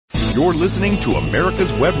You're listening to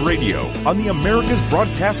America's Web Radio on the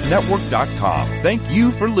AmericasBroadcastNetwork.com. Thank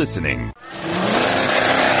you for listening.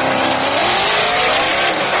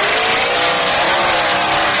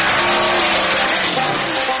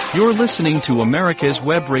 You're listening to America's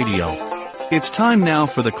Web Radio. It's time now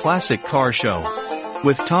for the Classic Car Show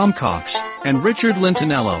with Tom Cox and Richard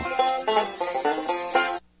Lentinello.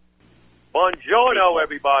 Buongiorno,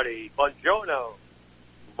 everybody. Buongiorno.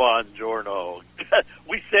 Buongiorno.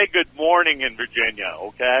 We say good morning in Virginia,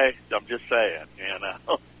 okay? I'm just saying, you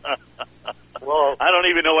know. Well, I don't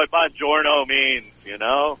even know what buongiorno means, you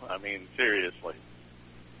know? I mean, seriously.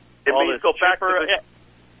 It All means this go back to chipper-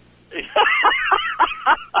 the...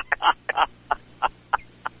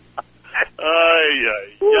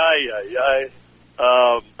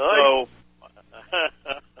 So,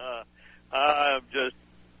 I'm just,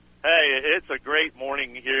 hey, it's a great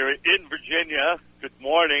morning here in Virginia. Good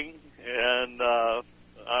morning. And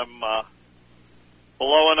I'm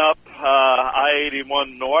blowing up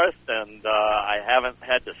I-81 North, and I haven't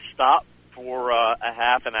had to stop for a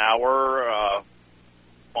half an hour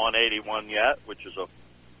on 81 yet, which is a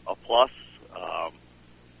plus.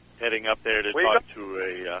 Heading up there to talk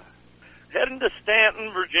to heading to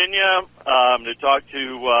Stanton, Virginia, to talk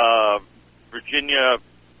to Virginia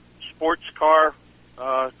Sports Car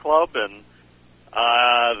Club, and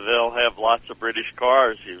they'll have lots of British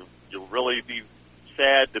cars. You'll really be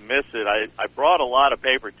sad to miss it. I brought a lot of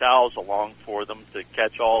paper towels along for them to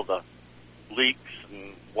catch all the leaks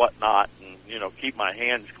and whatnot, and you know, keep my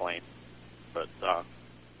hands clean. But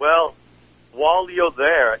well, while you're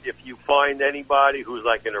there, if you find anybody who's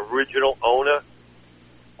like an original owner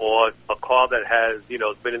or a car that has, you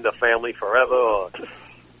know, been in the family forever or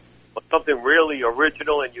something really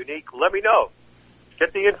original and unique, let me know.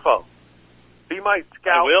 Get the info. Be my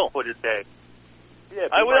scout for the day. Yeah,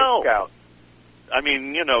 be I will. my scout. I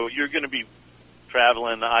mean, you know, you're going to be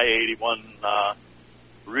traveling I-81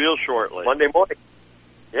 real shortly. Monday morning.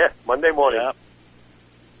 Yeah, Monday morning. Yeah.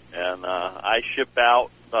 And I ship out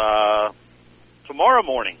tomorrow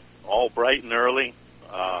morning, all bright and early.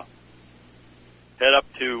 Head up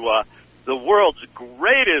to the world's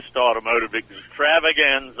greatest automotive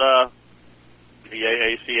extravaganza, the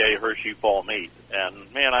AACA Hershey Fall Meet.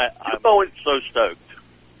 And, man, I'm so stoked.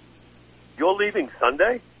 You're leaving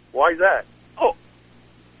Sunday? Why is that?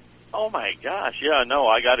 Oh my gosh! Yeah, no,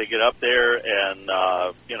 I got to get up there and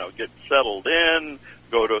you know, get settled in,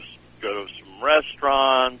 go to some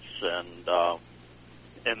restaurants, and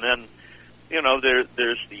then you know,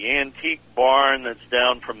 there's the antique barn that's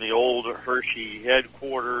down from the old Hershey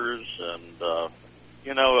headquarters, and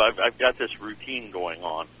you know, I've got this routine going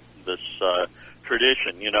on, this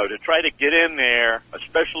tradition, you know, to try to get in there,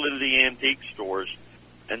 especially to the antique stores,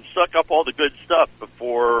 and suck up all the good stuff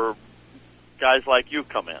before guys like you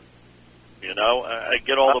come in. You know, I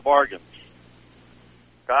get all the bargains.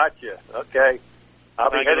 Gotcha. Okay. I'll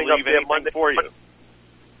be heading up there Monday for you.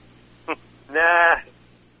 Nah.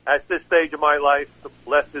 At this stage of my life,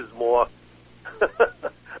 less is more.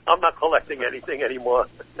 I'm not collecting anything anymore.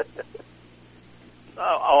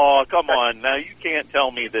 Oh, come on. Now, you can't tell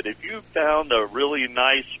me that if you found a really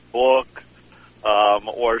nice book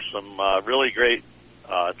or some really great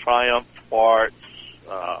Triumph parts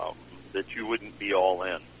that you wouldn't be all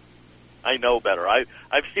in. I know better. I've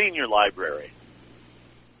seen your library.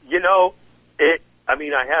 You know, I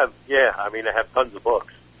have tons of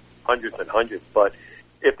books, hundreds and hundreds. But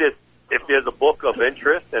if there's a book of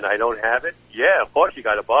interest and I don't have it, yeah, of course you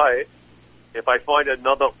got to buy it. If I find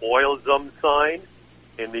another oil zoom sign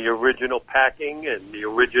in the original packing and the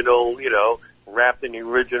original, you know, wrapped in the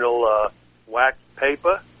original wax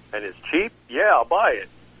paper and it's cheap, yeah, I'll buy it.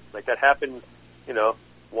 Like that happened, you know,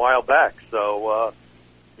 a while back. So.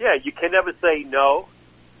 Yeah, you can never say no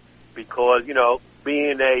because, you know,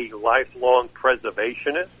 being a lifelong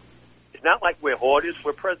preservationist, it's not like we're hoarders,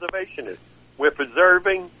 we're preservationists. We're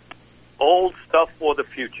preserving old stuff for the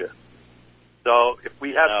future. So if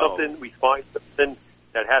we have something, we find something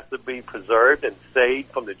that has to be preserved and saved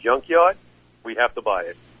from the junkyard, we have to buy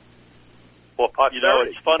it. For posterity. You know,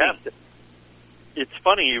 it's funny. It's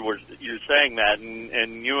funny you're saying that,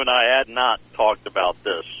 and you and I had not talked about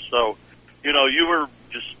this. So, you know, you were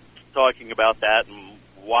just talking about that and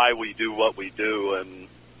why we do what we do. And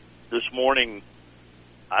this morning,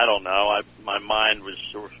 I don't know, my mind was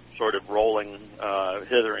sort of rolling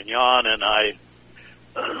hither and yon, and I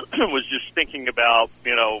was just thinking about,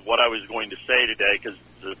 you know, what I was going to say today because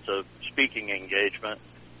it's a speaking engagement.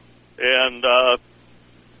 And,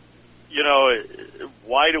 you know,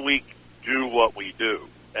 why do we do what we do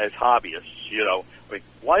as hobbyists? You know, I mean,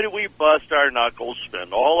 why do we bust our knuckles,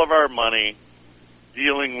 spend all of our money,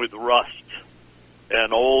 dealing with rust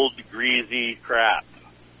and old greasy crap,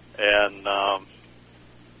 and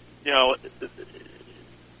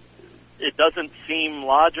it doesn't seem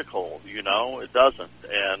logical. It doesn't,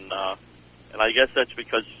 and I guess that's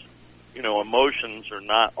because emotions are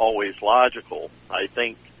not always logical. I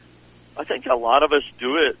think a lot of us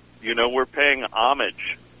do it. We're paying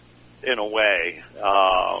homage in a way.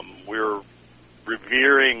 We're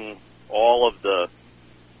revering all of the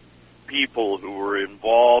people who were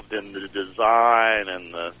involved in the design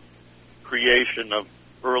and the creation of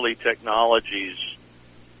early technologies.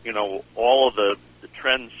 All of the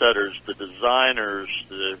trendsetters, the designers,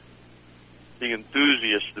 the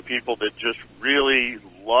enthusiasts, the people that just really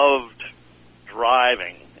loved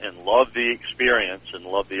driving and loved the experience and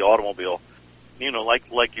loved the automobile,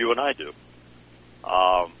 like you and I do.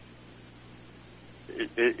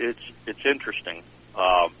 It's interesting.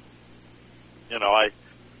 I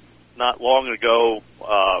not long ago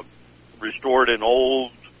restored an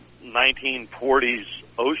old 1940s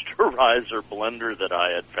Osterizer blender that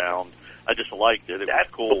I had found. I just liked it. It was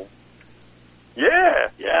cool. Yeah,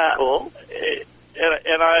 cool.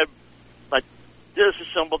 And I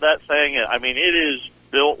disassembled that thing. I mean, it is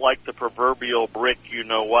built like the proverbial brick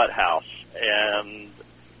you-know-what house. And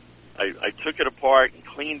I took it apart and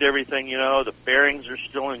cleaned everything. The bearings are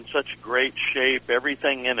still in such great shape.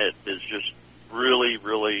 Everything in it is just really,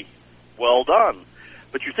 really well done.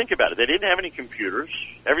 But you think about it. They didn't have any computers.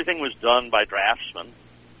 Everything was done by draftsmen.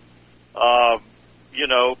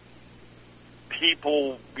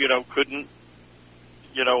 People, couldn't,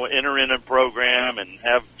 enter in a program and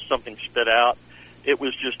have something spit out. It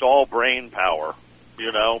was just all brain power,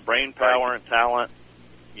 brain power and talent,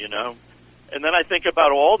 And then I think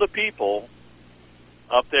about all the people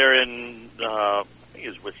up there in, I think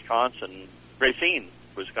it's Wisconsin, Racine,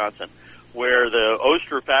 Wisconsin, where the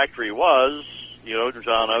Oster factory was.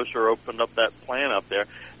 John Oster opened up that plant up there.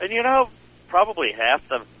 And, probably half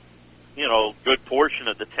the, good portion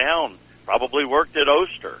of the town probably worked at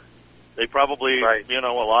Oster. They probably, a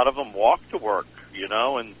lot of them walked to work,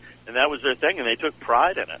 and that was their thing, and they took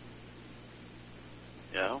pride in it.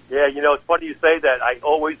 Yeah, it's funny you say that. I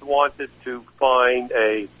always wanted to find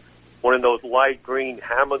one of those light green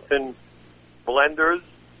Hamilton blenders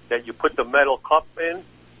that you put the metal cup in.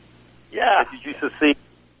 Yeah. That you used to see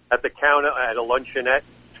at the counter at a luncheonette.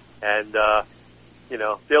 And,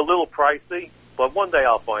 they're a little pricey, but one day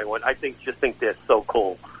I'll find one. I just think they're so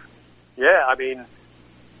cool. Yeah, I mean,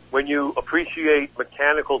 when you appreciate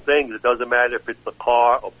mechanical things, it doesn't matter if it's a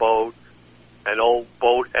car, a boat, an old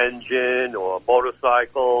boat engine, or a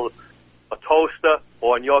motorcycle, a toaster,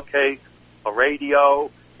 or in your case, a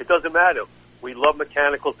radio. It doesn't matter. We love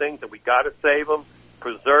mechanical things, and we got to save them,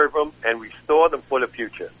 preserve them, and restore them for the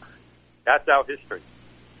future. That's our history.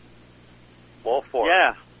 All for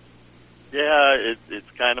it. Yeah,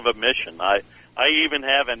 it's kind of a mission. I even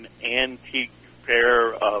have an antique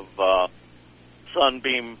pair of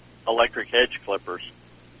Sunbeam electric hedge clippers.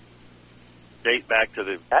 Date back to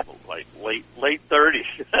the late 30s.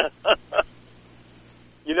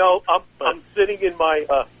 I'm sitting in my.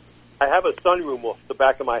 I have a sunroom off the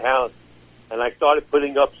back of my house, and I started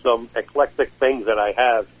putting up some eclectic things that I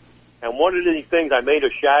have. And one of these things, I made a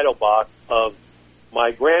shadow box of.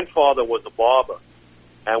 My grandfather was a barber,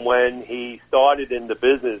 and when he started in the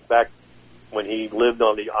business back when he lived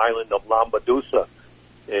on the island of Lampedusa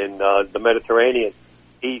in the Mediterranean,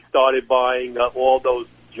 he started buying all those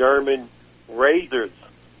German razors,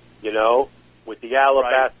 with the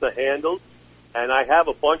alabaster handles. And I have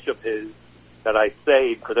a bunch of his that I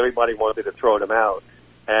saved because everybody wanted to throw them out.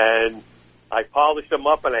 And I polished them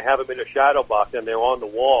up, and I have them in a shadow box, and they're on the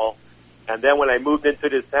wall. And then when I moved into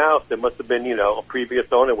this house, there must have been, a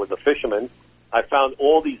previous owner was a fisherman. I found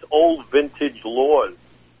all these old vintage lures.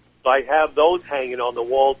 So I have those hanging on the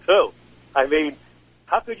wall, too. I mean,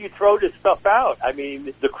 how could you throw this stuff out? I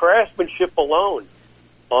mean, the craftsmanship alone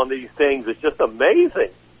on these things is just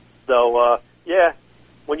amazing. So,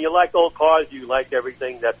 when you like old cars, you like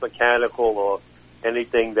everything that's mechanical or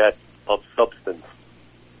anything that's of substance.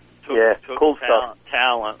 Took cool stuff.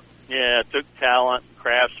 Talent. Yeah, it took talent,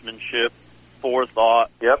 craftsmanship,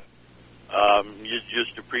 forethought. Yep. You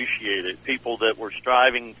just appreciate it. People that were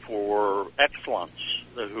striving for excellence,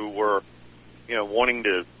 who were, wanting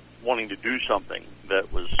to do something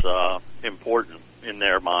that was important in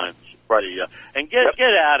their minds. Right. And get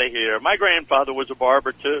out of here. My grandfather was a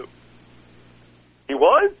barber too. He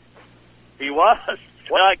was? He was.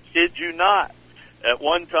 I kid you not. At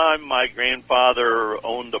one time, my grandfather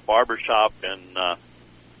owned a barber shop in. I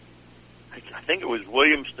think it was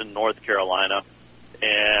Williamston, North Carolina,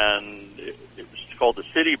 and it was called the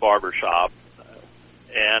City Barber Shop.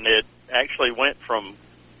 and it actually went from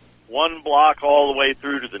one block all the way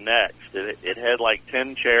through to the next. It had like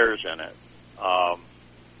 10 chairs in it.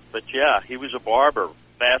 But yeah, he was a barber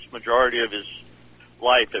vast majority of his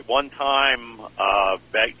life. At one time,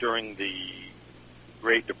 back during the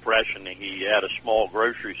Great Depression, he had a small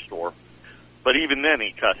grocery store. But even then,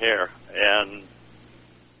 he cut hair and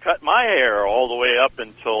cut my hair all the way up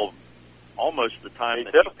until almost the time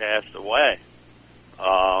that he passed away.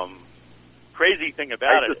 Crazy thing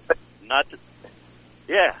about it,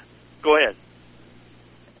 yeah, go ahead.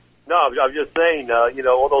 No, I was just saying,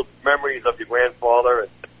 all those memories of your grandfather and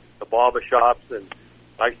the barber shops, and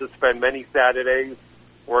I used to spend many Saturdays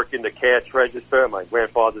working the cash register at my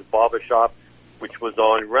grandfather's barber shop, which was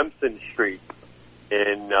on Remsen Street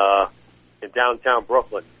in downtown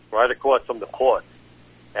Brooklyn, right across from the court.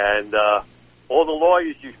 And all the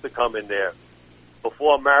lawyers used to come in there.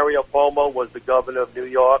 Before Mario Cuomo was the governor of New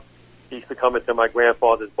York, he used to come into my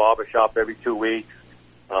grandfather's barber shop every 2 weeks.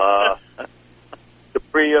 The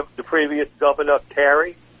previous governor,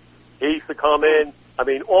 Terry, he used to come in. I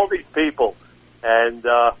mean, all these people. And,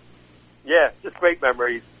 just great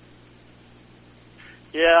memories.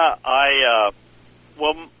 Yeah,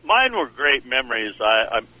 well, mine were great memories.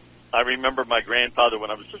 I remember my grandfather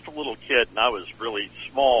when I was just a little kid, and I was really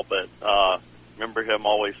small, but remember him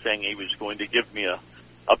always saying he was going to give me a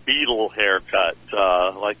Beatle haircut,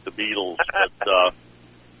 like the Beatles. But,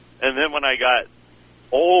 and then when I got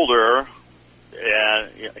older,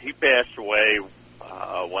 and he passed away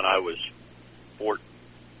when I was 14,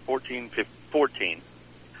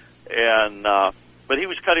 and but he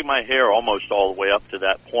was cutting my hair almost all the way up to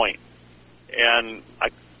that point, and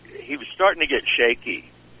he was starting to get shaky,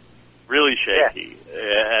 really shaky.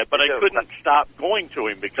 Yeah. But I couldn't stop going to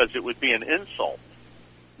him because it would be an insult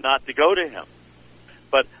not to go to him.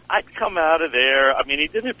 But I'd come out of there. I mean, he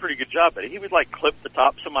did a pretty good job, but he would like clip the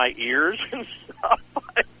tops of my ears and stuff.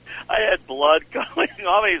 I had blood coming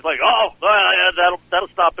off me. He's like, "Oh, that'll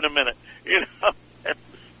stop in a minute." You know, it's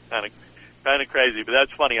kind of crazy, but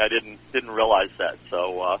that's funny. I didn't realize that.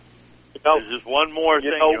 So there's just one more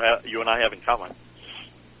thing you and I have in common.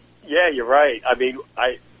 Yeah, you're right. I mean,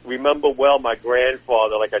 I remember well my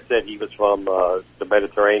grandfather. Like I said, he was from the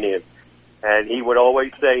Mediterranean, and he would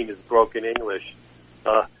always say in his broken English,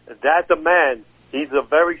 "That's a man. He's a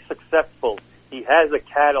very successful. He has a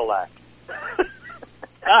Cadillac."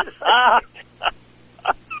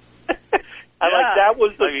 Like that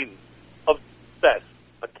was of success,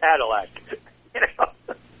 a Cadillac.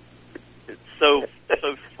 It's so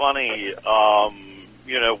funny.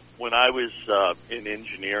 When I was in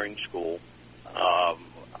engineering school,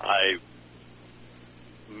 I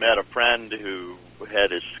met a friend who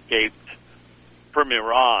had escaped from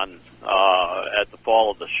Iran at the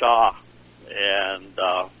fall of the Shah, and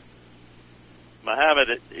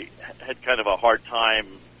Mohammed had kind of a hard time.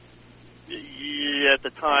 At the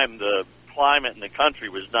time, the climate in the country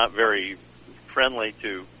was not very friendly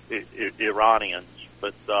to Iranians.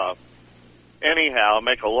 But anyhow,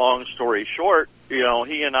 make a long story short, he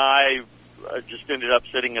and I just ended up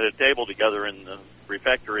sitting at a table together in the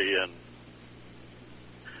refectory and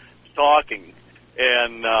talking.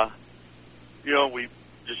 And, we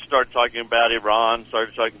just started talking about Iran,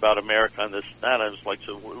 started talking about America and this and that. I was like,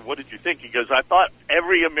 "So what did you think?" He goes, "I thought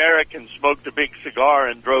every American smoked a big cigar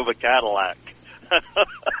and drove a Cadillac."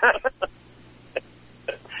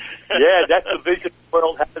 Yeah, that's the vision the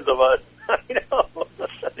world has of us.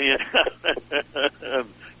 Yeah.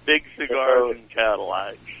 Big cigars and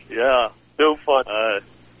Cadillacs. Yeah. So fun.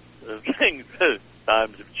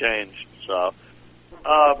 Times have changed. So,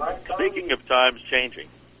 speaking of times changing,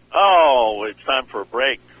 it's time for a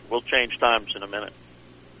break. We'll change times in a minute.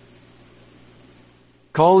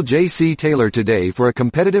 Call J.C. Taylor today for a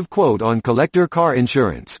competitive quote on collector car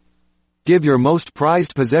insurance. Give your most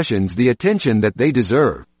prized possessions the attention that they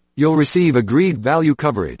deserve. You'll receive agreed value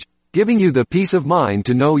coverage, giving you the peace of mind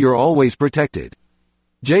to know you're always protected.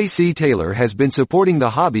 J.C. Taylor has been supporting the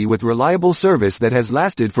hobby with reliable service that has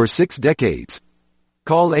lasted for 6 decades.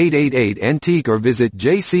 Call 888-ANTIQUE or visit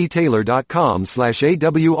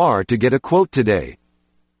jctaylor.com/AWR to get a quote today.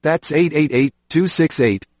 That's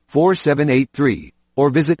 888-268-4783, or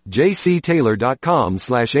visit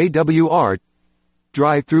jctaylor.com/AWR.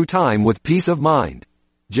 Drive through time with peace of mind.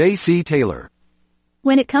 J.C. Taylor.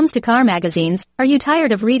 When it comes to car magazines, are you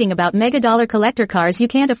tired of reading about mega-dollar collector cars you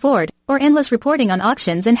can't afford, or endless reporting on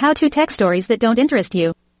auctions and how-to tech stories that don't interest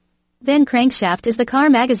you? Then Crankshaft is the car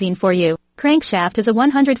magazine for you. Crankshaft is a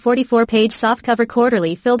 144-page softcover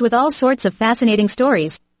quarterly filled with all sorts of fascinating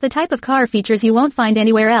stories, the type of car features you won't find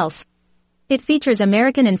anywhere else. It features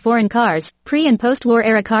American and foreign cars, pre- and post-war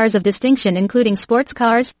era cars of distinction including sports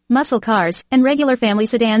cars, muscle cars, and regular family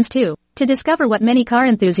sedans too. To discover what many car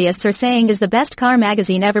enthusiasts are saying is the best car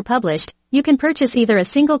magazine ever published, you can purchase either a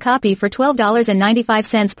single copy for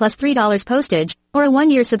 $12.95 plus $3 postage, or a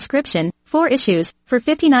 1-year subscription, 4 issues, for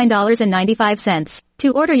 $59.95.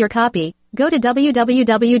 To order your copy, go to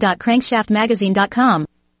www.crankshaftmagazine.com.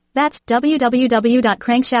 That's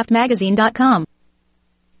www.crankshaftmagazine.com.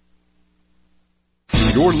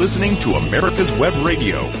 You're listening to America's Web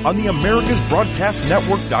Radio on the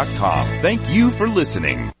AmericasBroadcastNetwork.com. Thank you for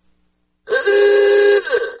listening.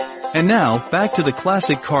 And now, back to the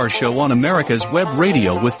Classic Car Show on America's Web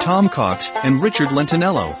Radio with Tom Cox and Richard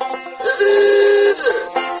Lentinello.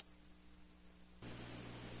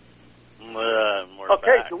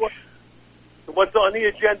 Okay, so what's on the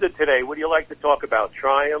agenda today? What do you like to talk about?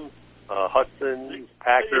 Triumph, Hudson,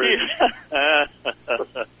 Packard?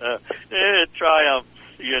 Triumph.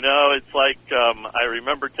 You know, it's like I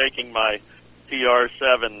remember taking my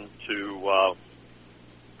TR7 to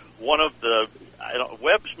one of the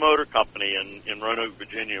Webb's Motor Company in Roanoke,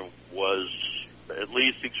 Virginia, was at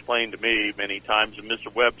least explained to me many times, and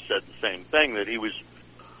Mr. Webb said the same thing, that he was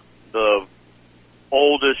the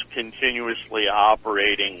oldest continuously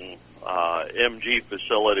operating MG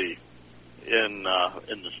facility in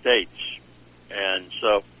the States. And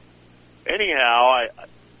so, anyhow,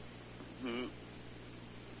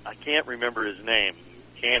 I can't remember his name.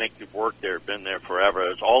 Mechanic who worked there, been there forever.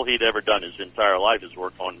 It's all he'd ever done his entire life is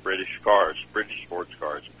work on British cars, British sports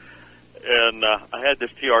cars. And I had this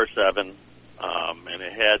TR7, and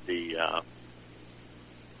it had the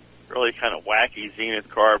really kind of wacky Zenith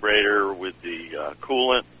carburetor with the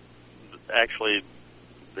coolant actually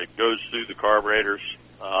that goes through the carburetors.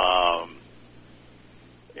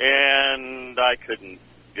 And I couldn't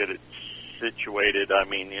get it situated. I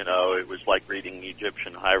mean, you know, it was like reading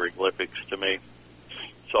Egyptian hieroglyphics to me.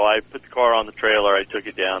 So I put the car on the trailer. I took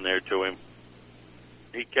it down there to him.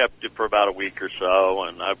 He kept it for about a week or so,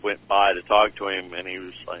 and I went by to talk to him, and he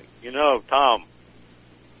was like, you know, Tom,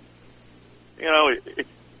 you know,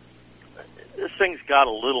 this thing's got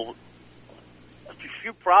a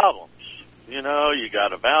few problems. You know, you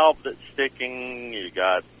got a valve that's sticking. You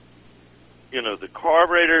got, you know, the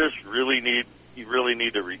carburetors you really need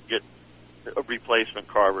to get replacement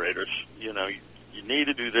carburetors. You know, you need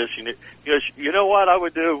to do this. He goes, you know what I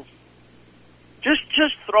would do? Just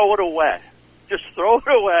throw it away. Just throw it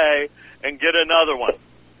away and get another one.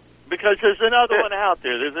 Because there's another one out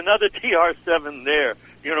there. There's another TR7 there.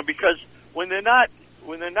 You know, because when they're not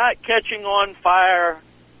catching on fire,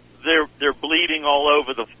 they're bleeding all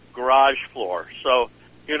over the garage floor. So,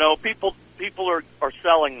 you know, people are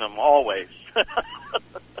selling them always.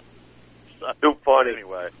 So, too funny.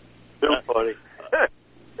 Anyway. Too funny.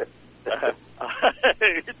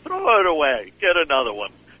 Throw it away. Get another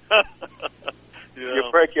one. You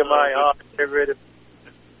break your mind off. Get rid of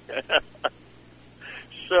it.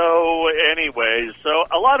 So, anyways,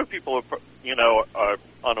 a lot of people are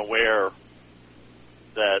unaware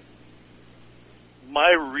that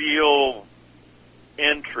my real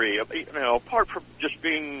entry, you know, apart from just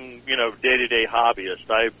being, you know, day-to-day hobbyist,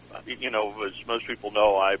 as most people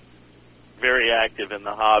know, I'm very active in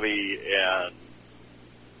the hobby, and,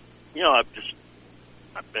 you know, I've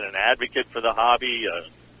been an advocate for the hobby.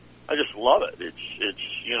 I just love it. It's,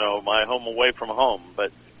 you know, my home away from home.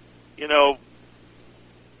 But, you know,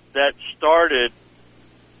 that started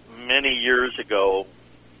many years ago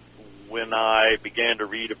when I began to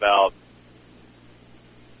read about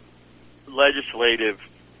legislative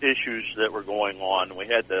issues that were going on. We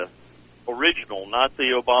had the original, not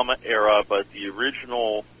the Obama era, but the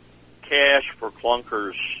original cash for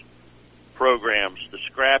clunkers programs, the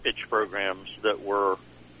scrappage programs that were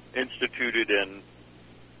instituted in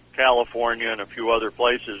California and a few other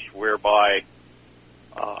places, whereby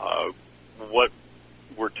what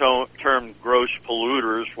were termed gross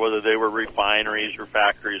polluters, whether they were refineries or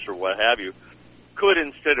factories or what have you, could,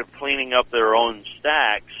 instead of cleaning up their own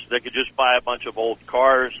stacks, they could just buy a bunch of old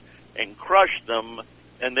cars and crush them,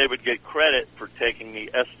 and they would get credit for taking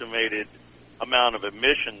the estimated amount of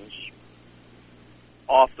emissions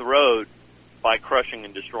off the road by crushing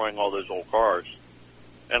and destroying all those old cars.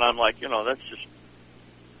 And I'm like, you know, that's just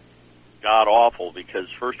god-awful,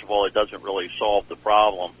 because first of all, it doesn't really solve the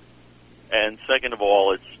problem, and second of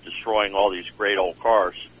all, it's destroying all these great old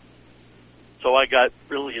cars. So I got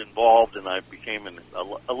really involved, and I became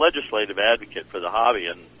a legislative advocate for the hobby,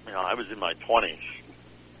 and, you know, I was in my 20s.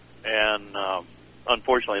 And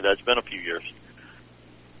unfortunately, that's been a few years.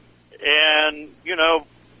 And, you know,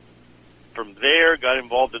 from there, got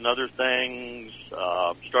involved in other things,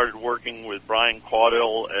 started working with Brian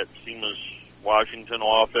Caudill at SEMA's Washington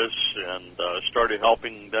office, and started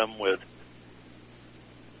helping them with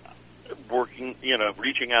working,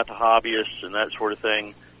 reaching out to hobbyists and that sort of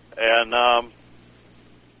thing, and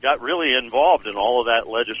got really involved in all of that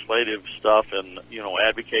legislative stuff and,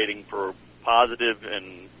 advocating for positive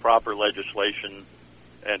and proper legislation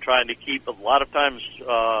and trying to keep, a lot of times,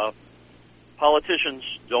 politicians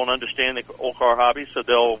don't understand the old car hobby, so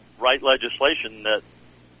they'll write legislation that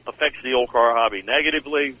affects the old car hobby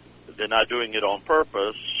negatively. They're not doing it on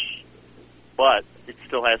purpose, but it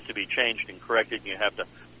still has to be changed and corrected, and you have to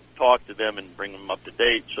talk to them and bring them up to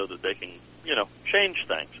date so that they can, change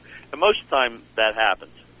things. And most of the time that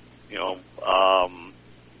happens.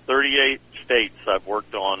 38 states I've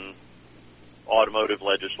worked on automotive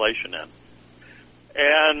legislation in.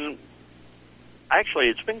 And actually,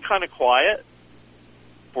 it's been kind of quiet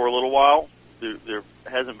for a little while. There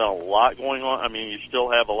hasn't been a lot going on. I mean, you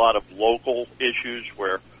still have a lot of local issues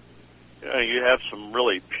where you have some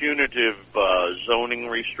really punitive zoning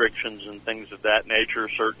restrictions and things of that nature.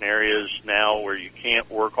 Certain areas now where you can't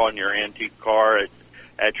work on your antique car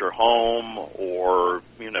at your home, or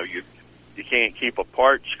you can't keep a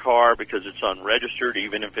parts car because it's unregistered,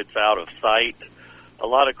 even if it's out of sight. A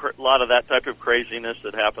lot of that type of craziness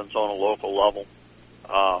that happens on a local level.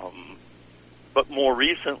 But more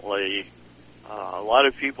recently, a lot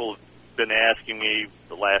of people have been asking me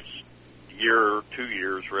the last year or 2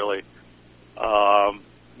 years, really,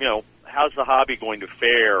 how's the hobby going to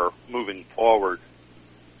fare moving forward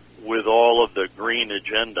with all of the green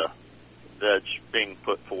agenda that's being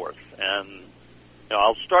put forth? And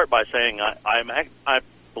I'll start by saying I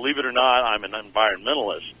believe it or not, I'm an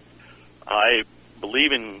environmentalist. I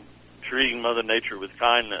believe in treating Mother Nature with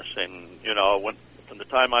kindness, and from the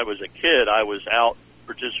time I was a kid, I was out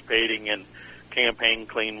participating in Campaign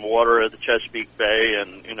Clean Water at the Chesapeake Bay,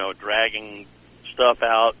 and dragging stuff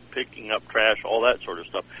out, picking up trash, all that sort of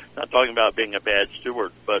stuff. Not talking about being a bad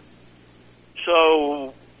steward, but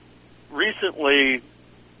so recently, the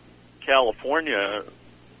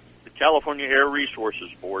California Air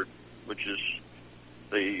Resources Board, which is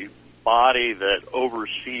the body that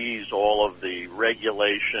oversees all of the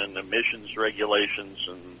regulation, emissions regulations,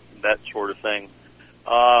 and that sort of thing,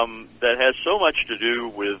 that has so much to do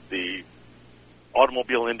with the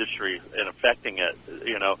automobile industry and affecting it.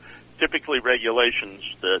 Typically regulations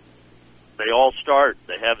that they all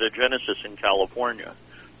they have their genesis in California.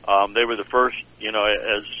 They were the first,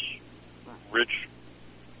 as Rich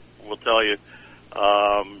will tell you,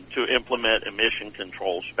 to implement emission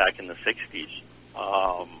controls back in the 60s.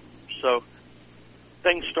 So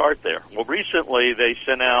things start there. Well, recently they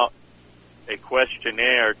sent out a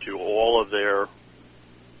questionnaire to all of their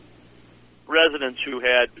residents who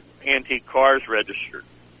had antique cars registered,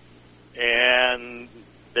 and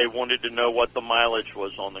they wanted to know what the mileage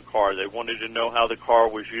was on the car. They wanted to know how the car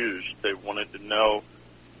was used. They wanted to know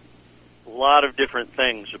a lot of different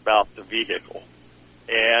things about the vehicle.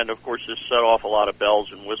 And, of course, this set off a lot of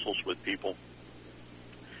bells and whistles with people.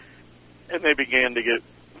 And they began to get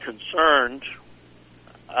concerned,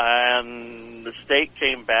 and the state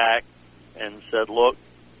came back and said, look,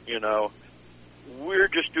 we're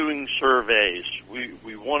just doing surveys.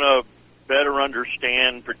 We want to better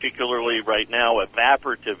understand, particularly right now,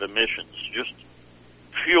 evaporative emissions, just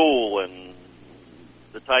fuel and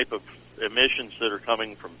the type of emissions that are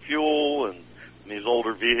coming from fuel and these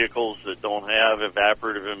older vehicles that don't have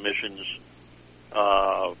evaporative emissions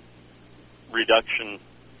reduction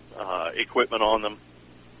equipment on them.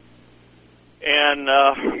 And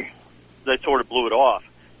they sort of blew it off.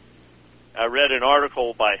 I read an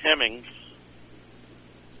article by Hemmings.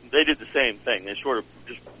 They did the same thing. They sort of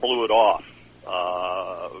just blew it off.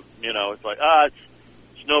 It's like,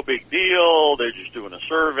 it's no big deal. They're just doing a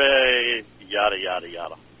survey, yada, yada,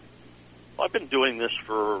 yada. Well, I've been doing this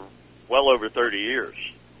for well over 30 years.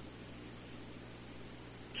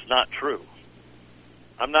 It's not true.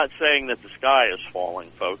 I'm not saying that the sky is falling,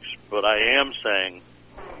 folks, but I am saying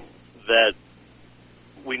that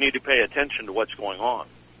we need to pay attention to what's going on.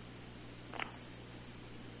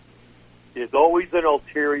 There's always an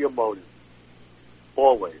ulterior motive.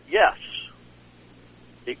 Always. Yes.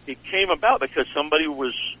 It came about because somebody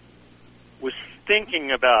was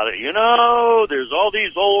thinking about it. There's all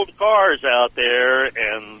these old cars out there,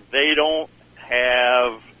 and they don't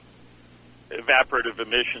have evaporative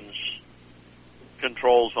emissions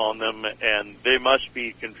controls on them, and they must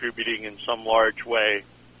be contributing in some large way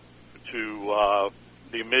to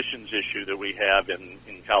the emissions issue that we have in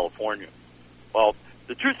California. Well,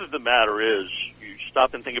 the truth of the matter is, you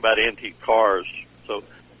stop and think about antique cars. So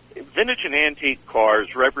vintage and antique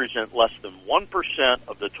cars represent less than 1%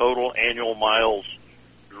 of the total annual miles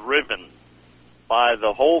driven by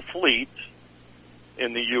the whole fleet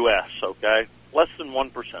in the U.S., okay? Less than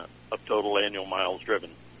 1% of total annual miles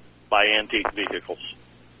driven by antique vehicles.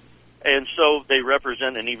 And so they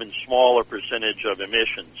represent an even smaller percentage of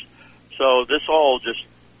emissions. So this all just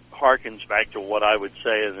harkens back to what I would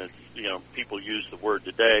say, and it's, people use the word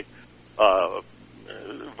today,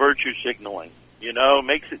 virtue signaling.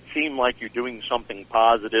 Makes it seem like you're doing something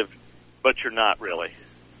positive, but you're not really.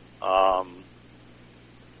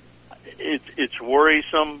 It's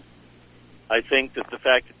worrisome. I think that the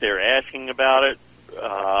fact that they're asking about it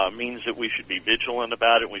means that we should be vigilant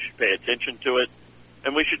about it. We should pay attention to it,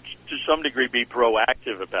 and we should, to some degree, be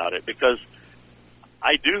proactive about it, because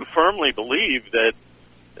I do firmly believe that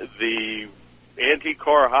the antique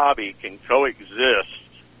car hobby can coexist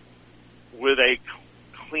with a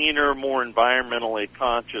cleaner, more environmentally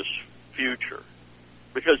conscious future.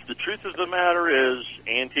 Because the truth of the matter is,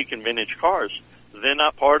 antique and vintage cars, they're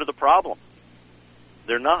not part of the problem.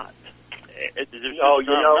 They're not. There's not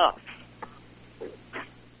enough.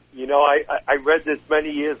 I read this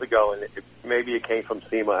many years ago, and maybe it came from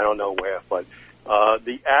SEMA, I don't know where, but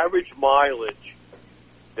the average mileage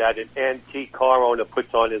that an antique car owner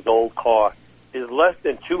puts on his old car is less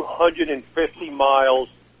than 250 miles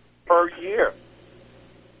per year.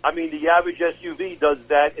 I mean, the average SUV does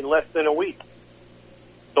that in less than a week.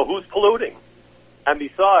 So who's polluting? And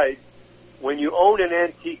besides, when you own an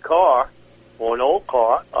antique car or an old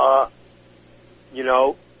car,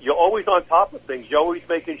 you're always on top of things. You're always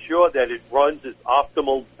making sure that it runs its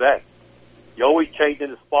optimal best. You're always changing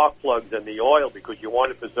the spark plugs and the oil because you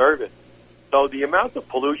want to preserve it. So the amount of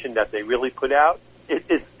pollution that they really put out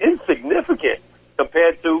is insignificant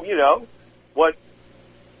compared to, what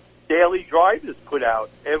daily drivers put out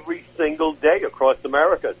every single day across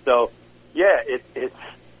America. So, yeah, it's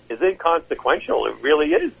inconsequential. It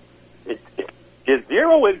really is. It's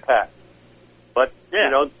zero impact. But,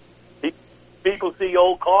 people see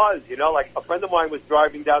old cars, like a friend of mine was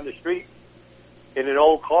driving down the street in an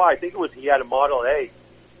old car. I think he had a Model A,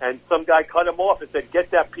 and some guy cut him off and said,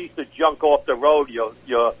 "Get that piece of junk off the road.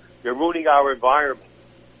 You're ruining our environment."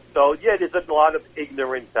 So, yeah, there's a lot of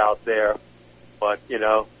ignorance out there. But,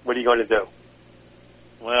 what are you going to do?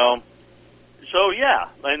 Well, so yeah,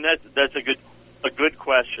 and that's a good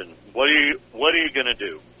question. What are you going to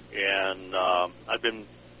do? And I've been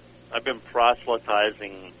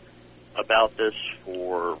proselytizing about this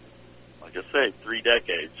for, like I say, 3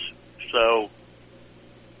 decades. So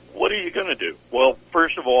what are you going to do? Well,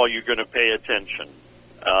 first of all, you're going to pay attention.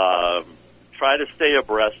 Try to stay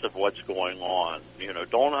abreast of what's going on.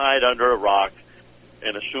 Don't hide under a rock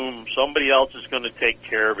and assume somebody else is going to take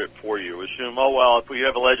care of it for you. Assume, if we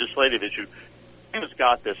have a legislative issue, SEMA's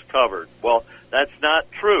got this covered. Well, that's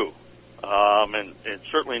not true, and it's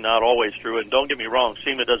certainly not always true. And don't get me wrong,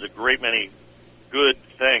 SEMA does a great many good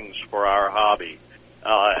things for our hobby,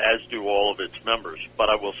 as do all of its members. But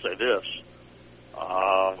I will say this,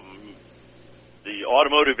 the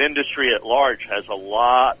automotive industry at large has a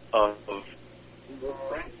lot of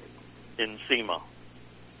in SEMA.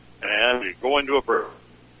 And we go into a bird.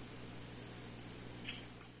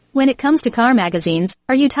 When it comes to car magazines,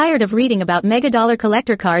 are you tired of reading about mega-dollar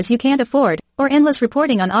collector cars you can't afford, or endless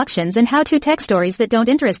reporting on auctions and how-to tech stories that don't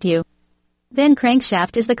interest you? Then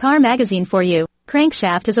Crankshaft is the car magazine for you.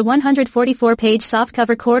 Crankshaft is a 144-page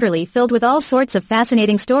softcover quarterly filled with all sorts of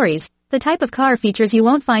fascinating stories, the type of car features you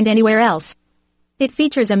won't find anywhere else. It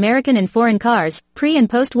features American and foreign cars, pre- and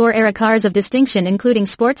post-war era cars of distinction including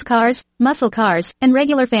sports cars, muscle cars, and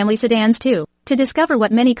regular family sedans too. To discover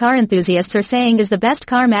what many car enthusiasts are saying is the best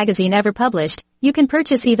car magazine ever published, you can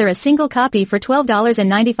purchase either a single copy for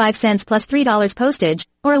 $12.95 plus $3 postage,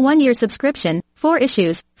 or a 1-year subscription, 4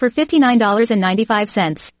 issues, for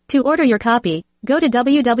 $59.95. To order your copy, go to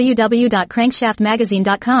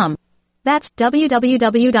www.crankshaftmagazine.com. That's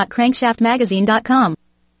www.crankshaftmagazine.com.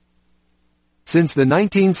 Since the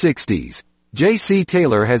 1960s, J.C.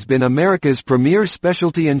 Taylor has been America's premier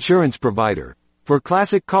specialty insurance provider for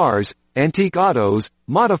classic cars, antique autos,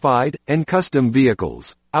 modified, and custom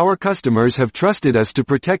vehicles. Our customers have trusted us to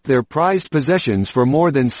protect their prized possessions for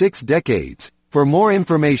more than 6 decades. For more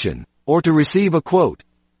information, or to receive a quote,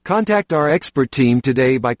 contact our expert team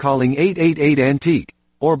today by calling 888-ANTIQUE,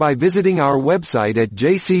 or by visiting our website at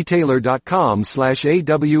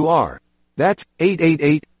jctaylor.com/AWR. That's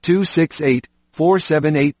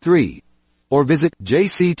 888-268-4783. Or visit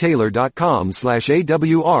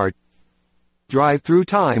jctaylor.com/AWR. Drive through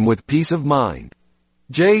time with peace of mind.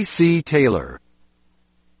 J.C. Taylor.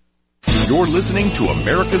 You're listening to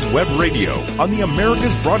America's Web Radio on the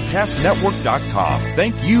AmericasBroadcastNetwork.com.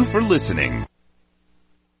 Thank you for listening.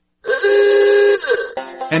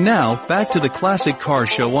 And now, back to the Classic Car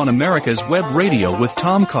Show on America's Web Radio with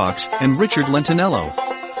Tom Cox and Richard Lentinello.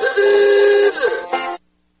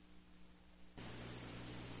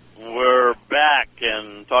 We're back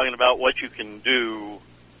and talking about what you can do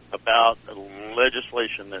about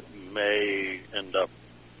legislation that may end up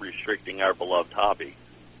restricting our beloved hobby.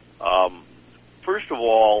 First of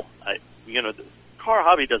all, the car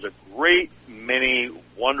hobby does a great many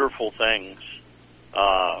wonderful things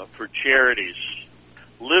for charities.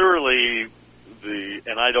 Literally,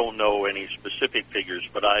 and I don't know any specific figures,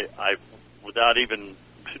 but I without even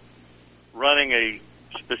running a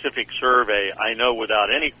specific survey, I know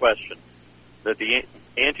without any question that the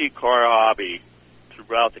antique car hobby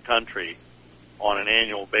throughout the country on an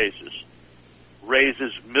annual basis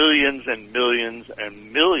raises millions and millions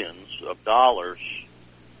and millions of dollars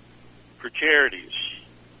for charities.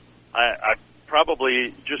 I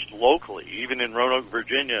probably just locally, even in Roanoke,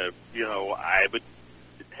 Virginia, I would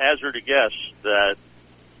hazard a guess that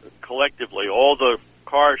collectively all the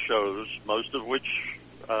car shows, most of which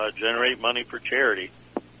generate money for charity,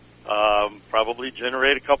 probably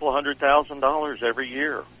generate a couple of $100,000 every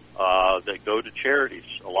year that go to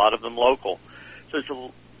charities, a lot of them local. So it's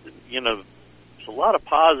a lot of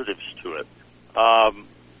positives to it.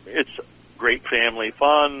 It's great family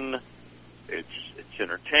fun. It's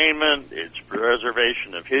entertainment. It's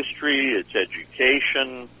preservation of history. It's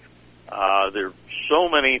education. There are so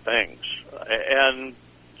many things. And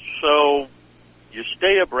so you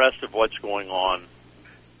stay abreast of what's going on.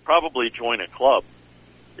 Probably join a club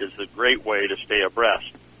is a great way to stay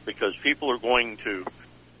abreast, because people are going to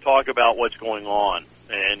talk about what's going on,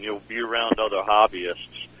 and you'll be around other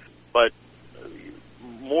hobbyists. But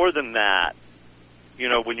more than that,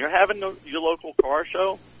 when you're having your local car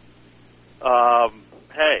show,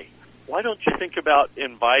 hey, why don't you think about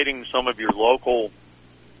inviting some of your local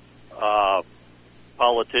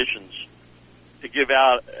politicians to give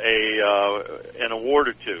out an award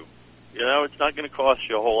or two? It's not going to cost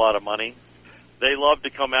you a whole lot of money. They love to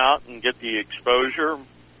come out and get the exposure,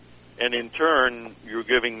 and in turn, you're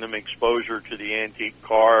giving them exposure to the antique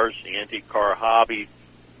cars, the antique car hobby,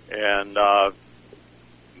 and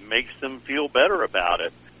makes them feel better about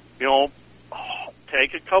it.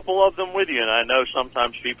 Take a couple of them with you. And I know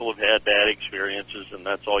sometimes people have had bad experiences, and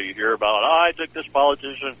that's all you hear about. I took this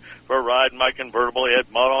politician for a ride in my convertible. He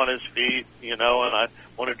had mud on his feet, and I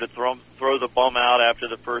wanted to throw the bum out after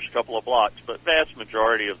the first couple of blocks. But vast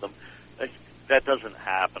majority of them, that doesn't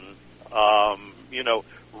happen.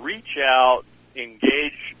 Reach out,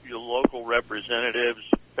 engage your local representatives,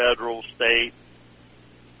 federal, state,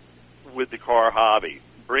 with the car hobby.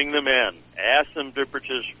 Bring them in. Ask them to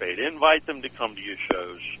participate. Invite them to come to your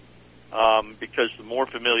shows, because the more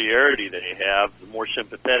familiarity they have, the more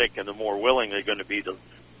sympathetic and the more willing they're going to be to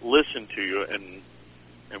listen to you and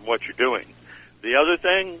what you're doing. The other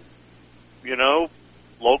thing,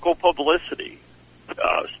 local publicity,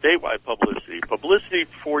 statewide publicity. Publicity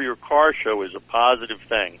for your car show is a positive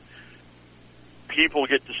thing. People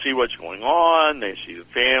get to see what's going on. They see the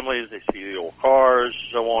families. They see the old cars,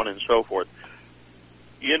 so on and so forth.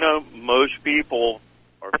 Most people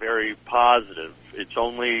are very positive. It's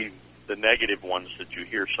only the negative ones that you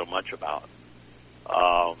hear so much about.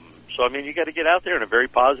 You got to get out there in a very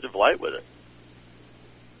positive light with it.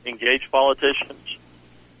 Engage politicians.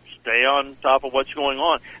 Stay on top of what's going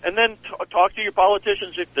on. And then talk to your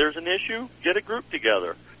politicians. If there's an issue, get a group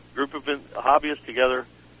together, group of hobbyists together.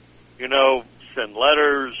 Send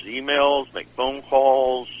letters, emails, make phone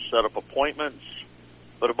calls, set up appointments.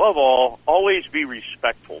 But above all, always be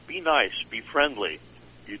respectful. Be nice. Be friendly.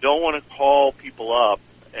 You don't want to call people up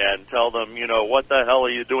and tell them, what the hell are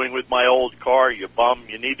you doing with my old car, you bum?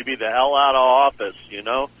 You need to be the hell out of office,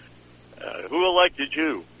 Who elected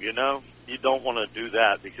you, You don't want to do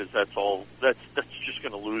that, because that's just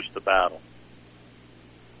going to lose the battle.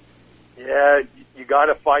 Yeah, you got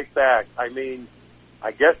to fight back. I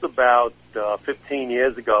guess about 15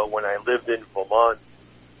 years ago, when I lived in Vermont,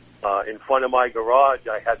 in front of my garage,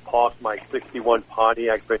 I had parked my 61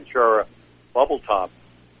 Pontiac Ventura bubble top.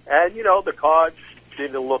 And, the car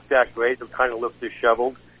didn't look that great. It kind of looked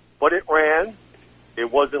disheveled. But it ran. It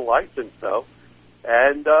wasn't licensed, though.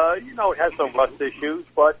 And, it had some rust issues,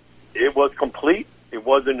 but it was complete. It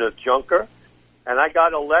wasn't a junker. And I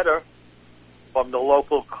got a letter from the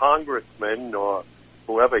local congressman, or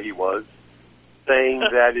whoever he was, saying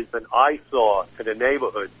that it's an eyesore to the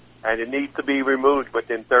neighborhood, and it needs to be removed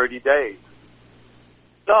within 30 days.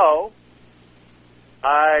 So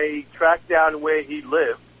I tracked down where he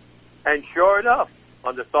lived, And sure enough,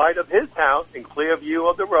 on the side of his house, in clear view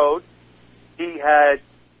of the road, he had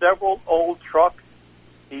several old trucks.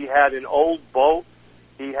 He had an old boat.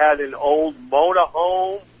 He had an old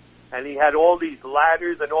motorhome. And he had all these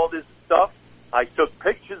ladders and all this stuff. I took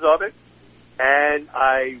pictures of it, and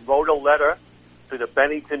I wrote a letter to the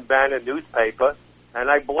Bennington Banner newspaper, and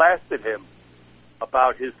I blasted him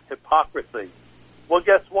about his hypocrisy. Well,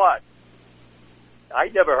 guess what? I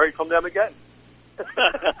never heard from them again. So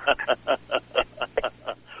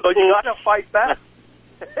you got to fight back.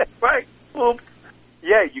 Right. Oops.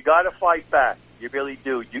 Yeah, you got to fight back. You really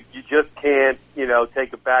do. You just can't,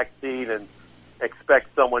 take a back seat and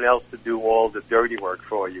expect someone else to do all the dirty work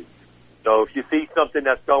for you. So if you see something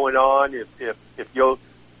that's going on, if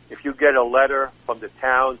you get a letter from the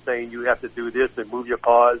town saying you have to do this and move your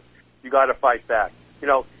cars, you got to fight back.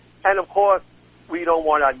 And of course, we don't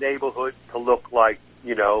want our neighborhood to look like,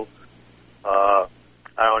 I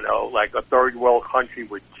don't know, like a third world country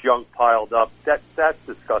with junk piled up. That's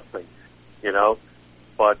disgusting,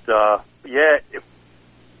 But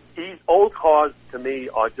these old cars to me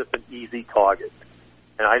are just an easy target,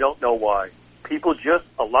 and I don't know why.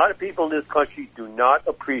 A lot of people in this country do not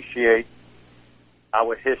appreciate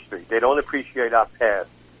our history. They don't appreciate our past.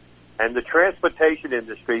 And the transportation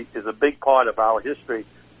industry is a big part of our history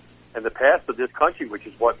and the past of this country, which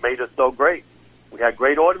is what made us so great. We had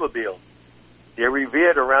great automobiles. They're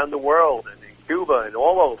revered around the world and in Cuba and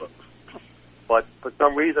all over. But for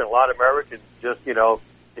some reason, a lot of Americans just,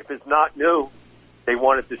 if it's not new, they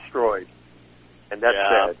want it destroyed. And that's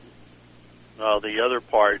sad. Well, the other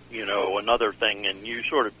part, another thing, and you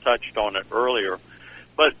sort of touched on it earlier,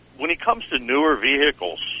 but when it comes to newer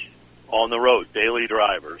vehicles on the road, daily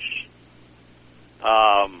drivers,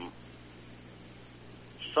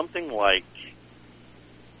 something like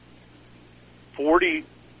 40%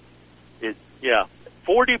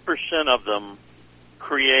 of them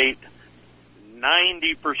create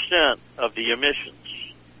 90% of the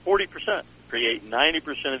emissions. 40% create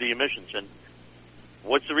 90% of the emissions. And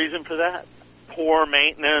what's the reason for that? Poor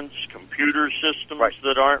maintenance, computer systems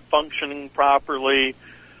that aren't functioning properly,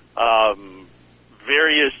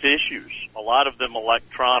 various issues, a lot of them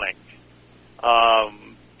electronic, that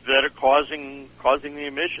are causing the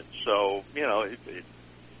emissions. So,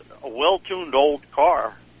 a well-tuned old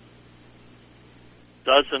car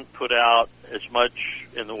doesn't put out as much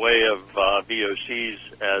in the way of VOCs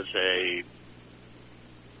as a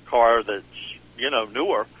car that's,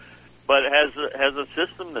 newer, but has a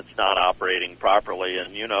system that's not operating properly.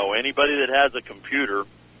 And, anybody that has a computer,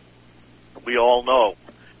 we all know,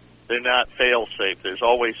 they're not fail-safe. There's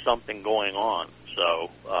always something going on. So,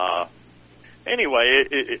 anyway,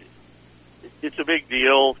 it's a big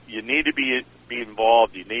deal. You need to be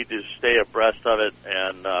involved. You need to stay abreast of it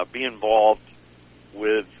and be involved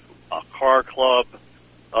with a car club,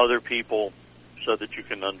 other people, so that you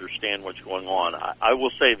can understand what's going on. I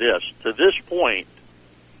will say this. To this point,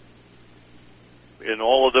 in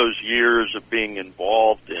all of those years of being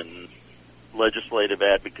involved in legislative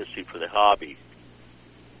advocacy for the hobby,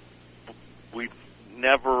 we've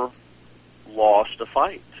never lost a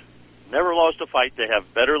fight. Never lost a fight to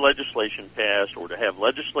have better legislation passed or to have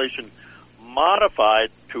legislation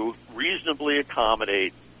modified to reasonably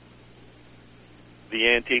accommodate the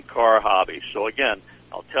antique car hobby. So again,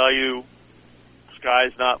 I'll tell you,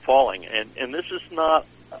 sky's not falling. And this is not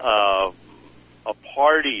a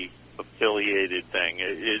party-affiliated thing.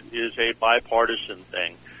 It is a bipartisan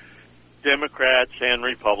thing. Democrats and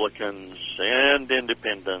Republicans and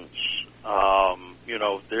independents,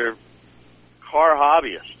 they're car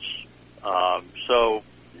hobbyists. So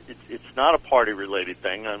it's not a party-related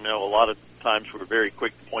thing. I know a lot of times we're very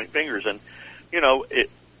quick to point fingers. And,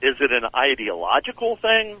 is it an ideological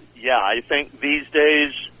thing? Yeah, I think these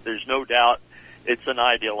days there's no doubt it's an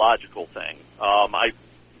ideological thing. In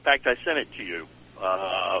fact, I sent it to you.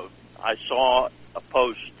 I saw a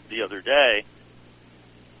post the other day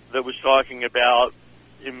that was talking about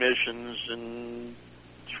emissions and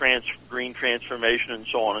green transformation and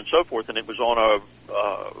so on and so forth, and it was on a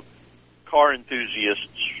car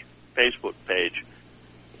enthusiast's Facebook page.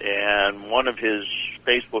 And one of his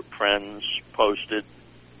Facebook friends posted,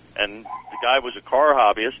 and the guy was a car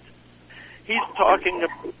hobbyist. He's talking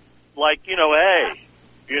like, hey,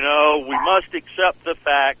 we must accept the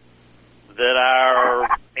fact that our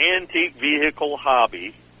antique vehicle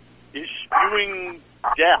hobby is spewing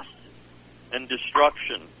death and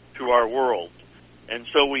destruction to our world. And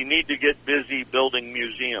so we need to get busy building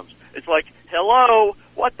museums. It's like, hello,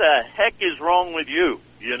 what the heck is wrong with you?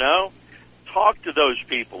 Talk to those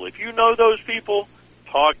people. If you know those people,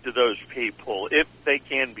 talk to those people if they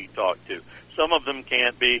can be talked to. Some of them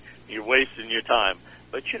can't be. You're wasting your time.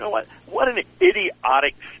 But you know what? What an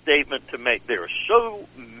idiotic statement to make. There are so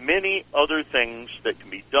many other things that can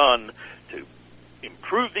be done to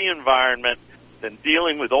improve the environment than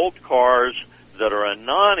dealing with old cars that are a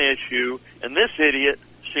non-issue, and this idiot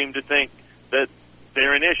seemed to think that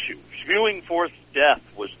they're an issue. Spewing forth death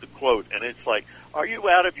was the quote, and it's like, are you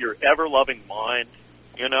out of your ever-loving mind,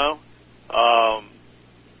 you know?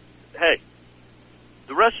 Hey,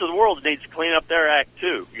 the rest of the world needs to clean up their act,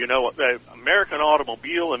 too. You know, American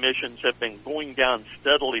automobile emissions have been going down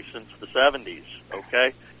steadily since the 70s,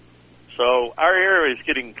 okay? So our air is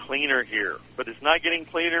getting cleaner here, but it's not getting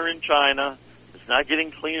cleaner in China. It's not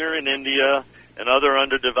getting cleaner in India and other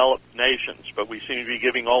underdeveloped nations, but we seem to be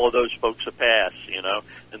giving all of those folks a pass, you know.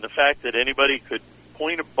 And the fact that anybody could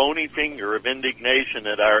point a bony finger of indignation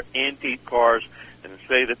at our antique cars and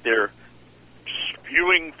say that they're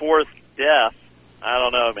spewing forth death, I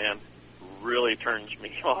don't know, man, really turns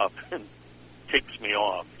me off and ticks me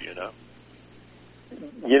off, you know.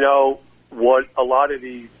 You know, what a lot of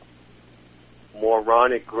these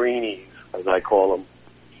moronic greenies, as I call them,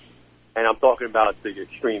 and I'm talking about the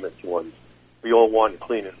extremist ones, we all want a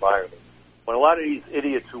clean environment. But a lot of these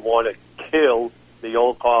idiots who want to kill the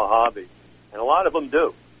old car hobby, and a lot of them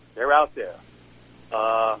do, they're out there.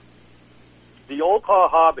 The old car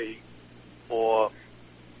hobby, or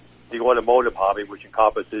the automotive hobby, which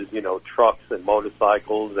encompasses, you know, trucks and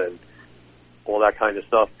motorcycles and all that kind of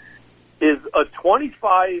stuff, is a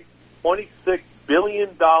 $26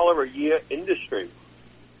 billion a year industry.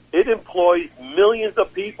 It employs millions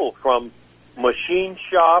of people, from machine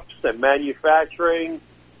shops and manufacturing,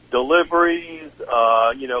 deliveries,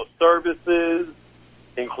 you know, services,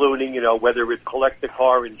 including, you know, whether it's collector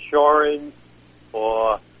car insurance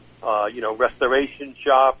or, you know, restoration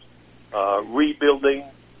shops, rebuilding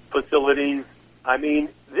facilities. I mean,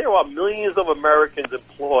 there are millions of Americans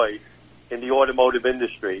employed in the automotive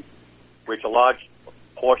industry, which a large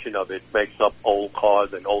portion of it makes up old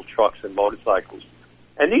cars and old trucks and motorcycles.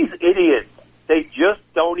 And these idiots, they just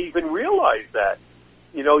don't even realize that.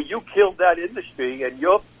 You know, you killed that industry, and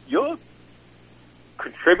you're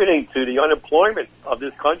contributing to the unemployment of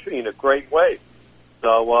this country in a great way.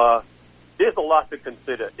 So there's a lot to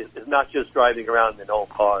consider. It's not just driving around in old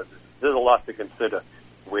cars. There's a lot to consider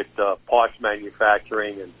with parts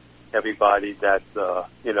manufacturing and everybody that's,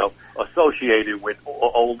 you know, associated with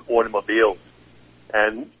old automobiles.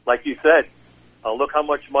 And like you said, look how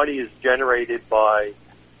much money is generated by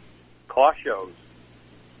car shows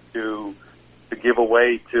to give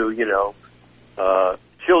away to, you know,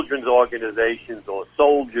 children's organizations or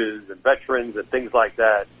soldiers and veterans and things like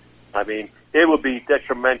that. I mean, it would be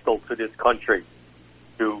detrimental to this country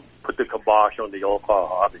to put the kibosh on the old car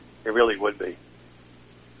hobby. It really would be.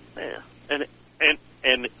 Yeah,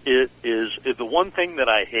 and it is the one thing that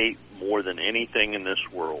I hate more than anything in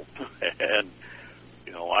this world. And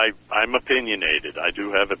you know, I'm opinionated. I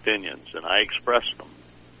do have opinions, and I express them.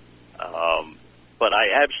 But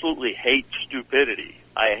I absolutely hate stupidity.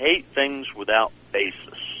 I hate things without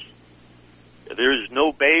basis. There is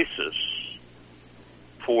no basis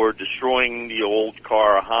for destroying the old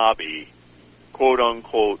car hobby, quote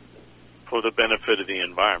unquote, for the benefit of the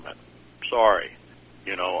environment. Sorry.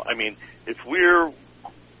 You know, I mean, if we're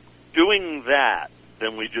doing that,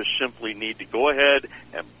 then we just simply need to go ahead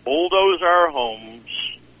and bulldoze our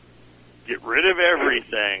homes, get rid of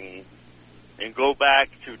everything, and go back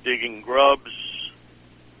to digging grubs,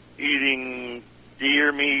 eating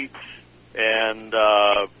deer meat, and,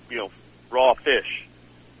 you know, raw fish,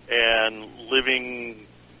 and living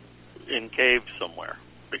in caves somewhere.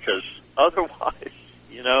 Because otherwise,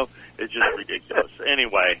 you know, it's just ridiculous.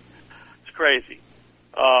 Anyway, it's crazy.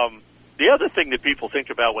 The other thing that people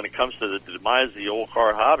think about when it comes to the demise of the old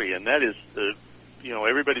car hobby, and that is, you know,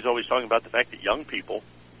 everybody's always talking about the fact that young people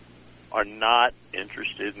are not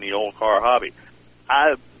interested in the old car hobby.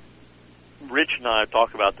 Rich and I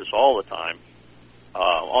talk about this all the time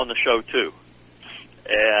on the show too,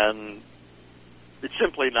 and it's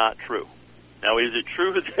simply not true. Now, is it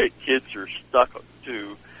true that kids are stuck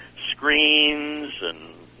to screens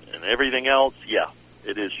and everything else? Yeah,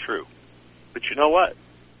 it is true. But you know what?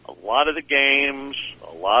 A lot of the games,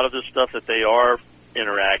 a lot of the stuff that they are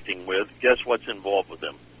interacting with, guess what's involved with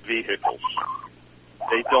them? Vehicles.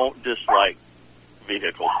 They don't dislike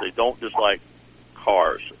vehicles. They don't dislike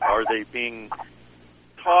cars. Are they being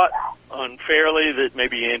taught unfairly that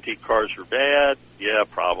maybe antique cars are bad? Yeah,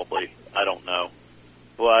 probably. I don't know.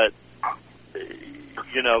 But,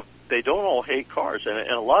 you know, they don't all hate cars. And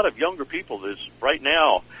a lot of younger people, there's right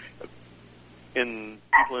now,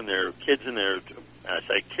 people in their kids in their and I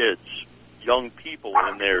say kids, young people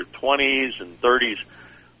in their 20s and 30s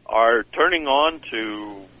are turning on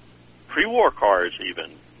to pre-war cars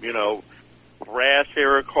even, brass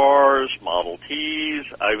era cars, Model Ts.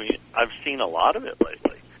 I mean, I've seen a lot of it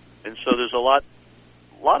lately. And so there's a lot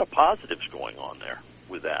of positives going on there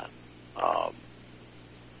with that.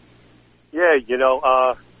 Yeah,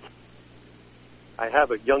 I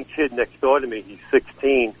have a young kid next door to me. He's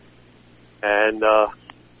 16. And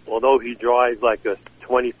although he drives like a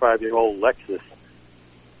 25-year-old Lexus,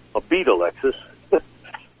 a Beta Lexus,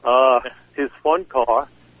 his fun car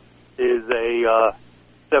is a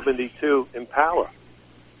 72 Impala,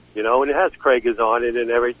 and it has Kragers on it and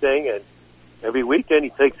everything. And every weekend he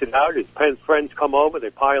takes it out. His friends come over,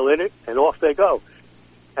 they pile in it, and off they go.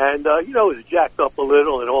 And, it's jacked up a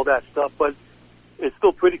little and all that stuff, but it's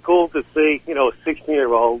still pretty cool to see, a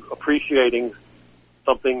 16-year-old appreciating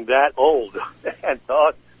something that old. And to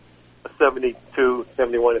us, a 72,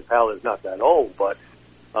 71 Impala is not that old, but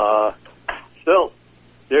still,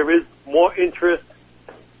 there is more interest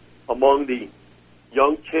among the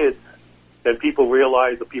young kids than people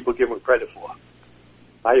realize or people give them credit for.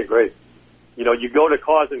 I agree. You go to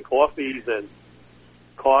Cars and Coffees and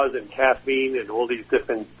Cars and Caffeine and all these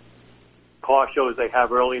different car shows they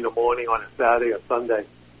have early in the morning on a Saturday or Sunday,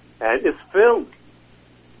 and it's filled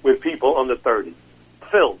with people under 30.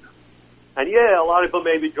 Filled. And yeah, a lot of them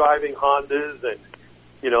may be driving Hondas and,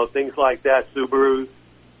 things like that, Subarus.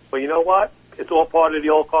 But you know what? It's all part of the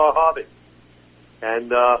old car hobby.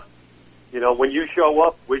 And, when you show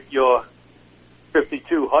up with your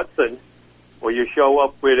 52 Hudson, or you show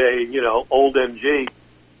up with a, old MG,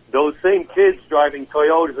 those same kids driving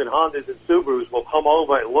Toyotas and Hondas and Subarus will come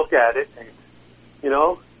over and look at it and,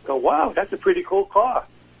 go, wow, that's a pretty cool car.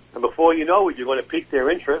 And before you know it, you're going to pique their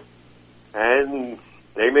interest, and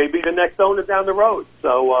they may be the next owner down the road.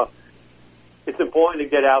 So it's important to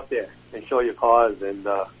get out there and show your cars and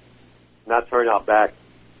not turn our back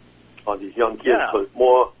on these young kids. Yeah. But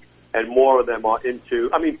more and more of them are into,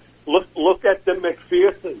 look at the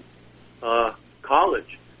McPherson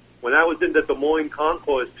College. When I was in the Des Moines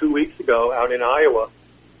Concourse 2 weeks ago out in Iowa,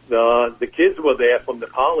 the kids were there from the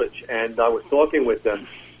college, and I was talking with them.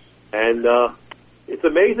 And it's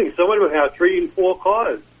amazing. Some of them have 3 and 4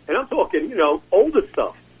 cars. And I'm talking, older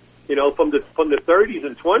stuff, from the 30s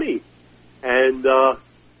and 20s. And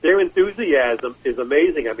their enthusiasm is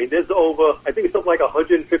amazing. I mean, there's I think it's something like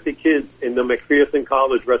 150 kids in the McPherson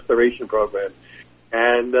College Restoration Program.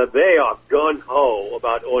 And they are gung-ho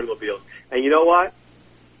about automobiles. And you know what?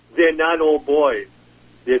 They're not all boys.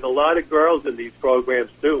 There's a lot of girls in these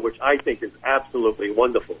programs, too, which I think is absolutely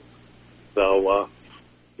wonderful. So,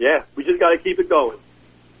 we just got to keep it going.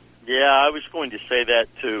 Yeah, I was going to say that,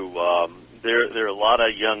 too. There are a lot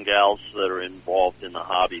of young gals that are involved in the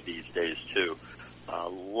hobby these days, too. A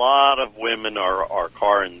lot of women are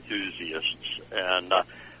car enthusiasts, and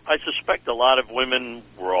I suspect a lot of women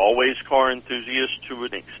were always car enthusiasts to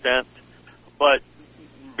an extent, but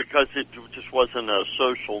because it just wasn't a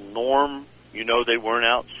social norm, they weren't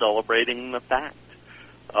out celebrating the fact.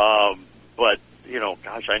 But,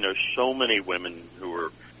 gosh, I know so many women who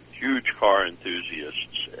are huge car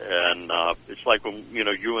enthusiasts, and it's like when,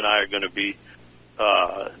 you and I are going to be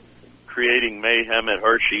creating mayhem at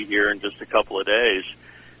Hershey here in just a couple of days,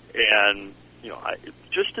 and,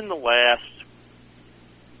 just in the last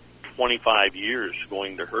 25 years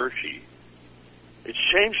going to Hershey, it's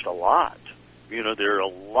changed a lot. There are a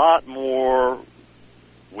lot more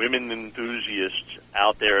women enthusiasts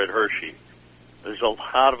out there at Hershey. There's a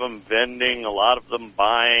lot of them vending, a lot of them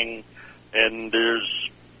buying, and there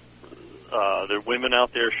are women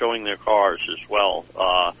out there showing their cars as well.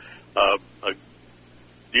 A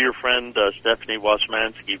dear friend, Stephanie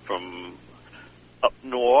Wasmansky from up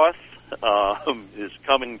north, is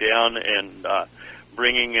coming down and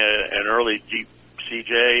bringing an early Jeep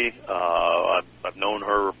CJ. I've known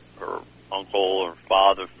her uncle or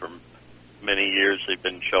father for many years. They've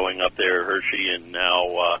been showing up there at Hershey, and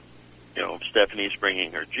now, Stephanie's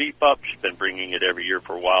bringing her Jeep up. She's been bringing it every year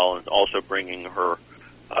for a while, and also bringing her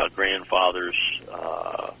grandfather's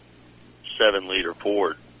 7-liter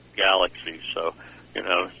Ford Galaxy. So, there's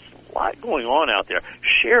a lot going on out there.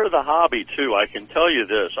 Share the hobby, too. I can tell you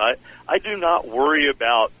this. I do not worry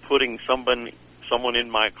about putting someone in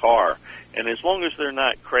my car. And as long as they're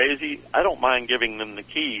not crazy, I don't mind giving them the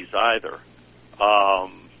keys either.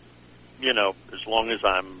 As long as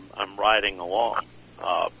I'm riding along.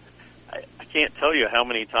 I can't tell you how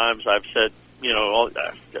many times I've said, I've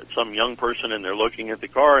got some young person and they're looking at the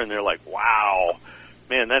car and they're like, wow,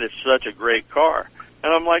 man, that is such a great car.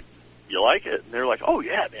 And I'm like, you like it? And they're like, oh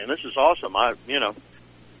yeah, man, this is awesome. I'm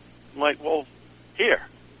like, well, Here,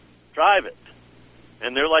 drive it.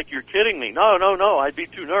 And they're like, you're kidding me. No, I'd be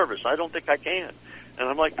too nervous. I don't think I can. And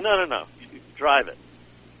I'm like, no, you drive it.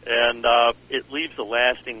 And it leaves a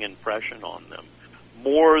lasting impression on them,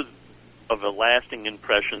 more of a lasting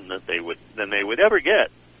impression than they would ever get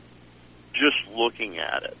just looking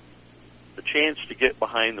at it. The chance to get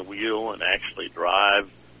behind the wheel and actually drive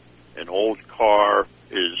an old car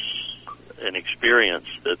is an experience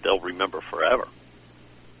that they'll remember forever.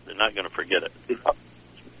 They're not going to forget it.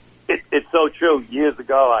 It's so true. Years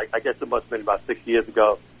ago, I guess it must have been about 6 years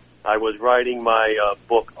ago, I was writing my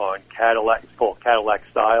book on Cadillac. It's called Cadillac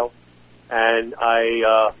Style. And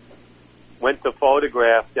I went to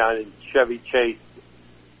photograph down in Chevy Chase,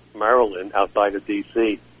 Maryland, outside of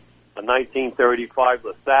D.C., a 1935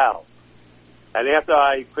 LaSalle. And after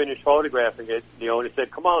I finished photographing it, the owner said,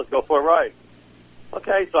 come on, let's go for a ride.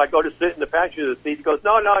 Okay, so I go to sit in the passenger seat. He goes,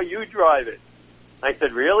 no, you drive it. I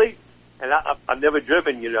said, really? And I've never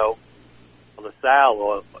driven, a LaSalle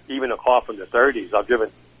or even a car from the 30s. I've driven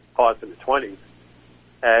cars from the 20s.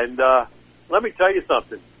 And let me tell you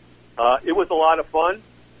something. It was a lot of fun,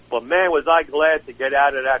 but, man, was I glad to get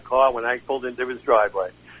out of that car when I pulled into his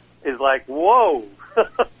driveway. It's like, whoa.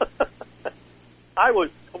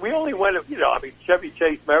 We only went, Chevy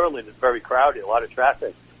Chase, Maryland is very crowded, a lot of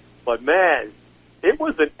traffic. But, man, it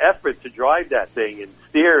was an effort to drive that thing and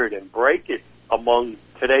steer it and brake it among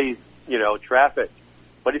today's, traffic.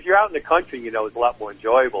 But if you're out in the country, it's a lot more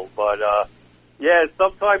enjoyable. But,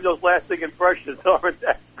 sometimes those lasting impressions aren't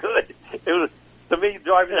that good. It was, to me,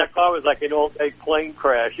 driving that car was like an old-day plane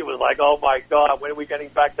crash. It was like, oh, my God, when are we getting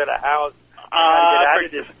back to the house? I gotta get out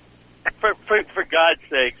of this. For God's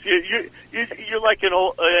sakes, you're like an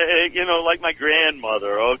old, like my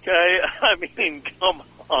grandmother. Okay, I mean, come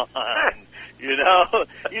on. What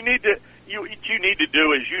you need to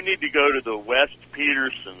do is you need to go to the West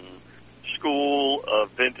Peterson School of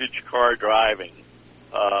Vintage Car Driving.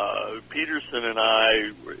 Peterson and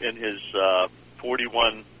I were in his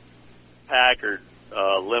 41 Packard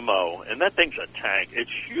limo, and that thing's a tank.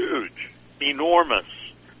 It's huge, enormous,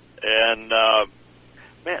 and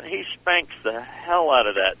man, he spanks the hell out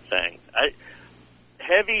of that thing.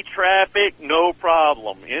 Heavy traffic, no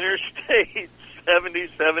problem. Interstate, 70,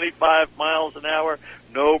 75 miles an hour,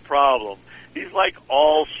 no problem. He's like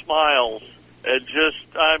all smiles and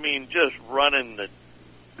just running the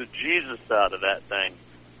Jesus out of that thing.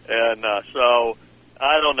 And so,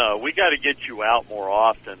 I don't know. We got to get you out more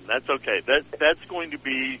often. That's okay. That's going to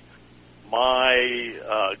be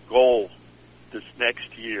my goal this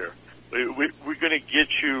next year. We're going to get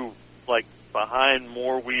you like behind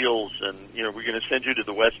more wheels, and we're going to send you to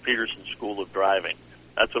the West Peterson School of Driving.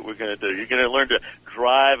 That's what we're going to do. You're going to learn to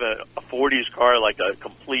drive a 40s car like a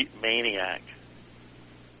complete maniac,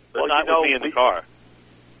 but not with me in the car.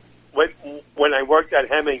 When I worked at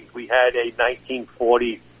Hemmings, we had a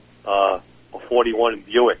 1940 41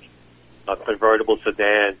 Buick, a convertible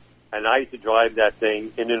sedan, and I used to drive that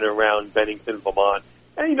thing in and around Bennington, Vermont.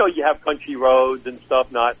 And, you have country roads and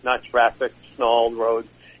stuff, not traffic, snarled roads.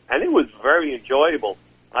 And it was very enjoyable.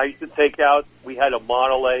 I used to take out, we had a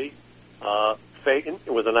Model A, Phaeton.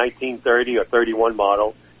 It was a 1930 or 31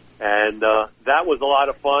 model. And that was a lot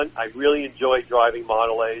of fun. I really enjoyed driving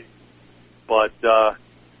Model A's. But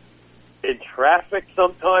in traffic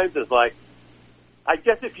sometimes, it's like, I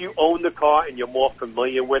guess if you own the car and you're more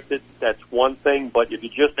familiar with it, that's one thing. But if you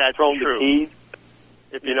just throw the keys,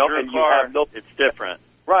 if you know, and car, you have it's different.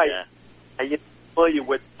 Right. Yeah. And you're familiar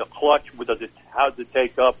with the clutch, how to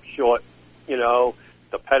take up short, the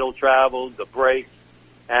pedal travel, the brakes,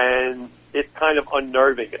 and it's kind of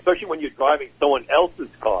unnerving, especially when you're driving someone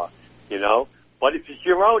else's car, But if it's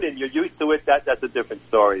your own and you're used to it, that's a different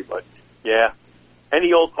story. But, yeah,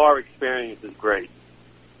 any old car experience is great.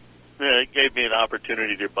 Yeah, it gave me an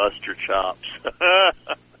opportunity to bust your chops.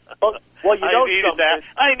 Well,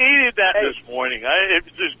 I needed that this morning.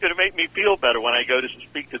 It's just going to make me feel better when I go to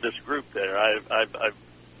speak to this group there. I've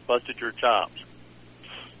busted your chops.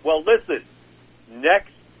 Well, listen,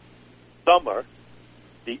 next summer,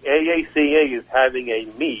 the AACA is having a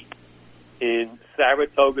meet in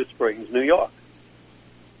Saratoga Springs, New York.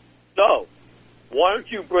 So, why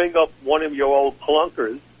don't you bring up one of your old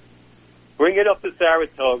clunkers, bring it up to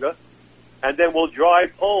Saratoga, and then we'll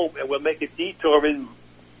drive home and we'll make a detour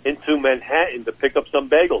into Manhattan to pick up some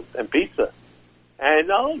bagels and pizza.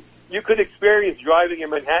 And you could experience driving in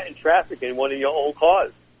Manhattan traffic in one of your old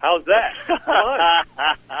cars. How's that?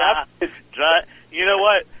 You know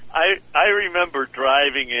what? I remember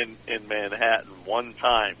driving in Manhattan one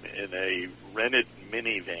time in a rented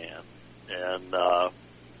minivan, and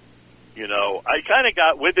You know, I kind of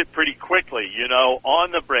got with it pretty quickly, you know,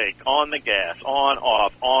 on the brake, on the gas, on,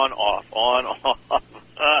 off, on, off, on, off.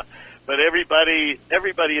 But everybody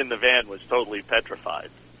in the van was totally petrified.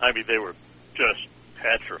 I mean, they were just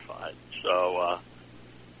petrified. So,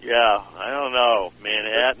 yeah, I don't know.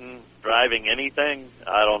 Manhattan, driving anything,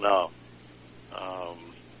 I don't know.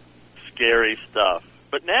 Scary stuff.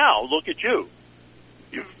 But now, look at you.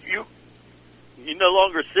 You're no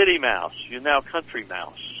longer city mouse. You're now country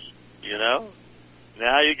mouse. You know,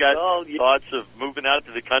 now you got thoughts of moving out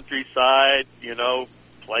to the countryside, you know,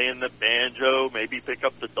 playing the banjo, maybe pick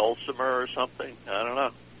up the dulcimer or something. I don't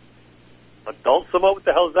know. A dulcimer? What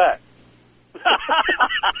the hell is that?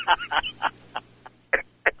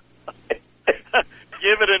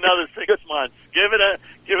 Give it another 6 months. Give it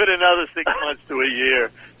another 6 months to a year.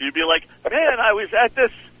 You'd be like, man, I was at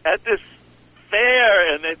this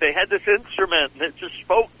fair and they had this instrument and it just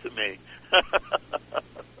spoke to me.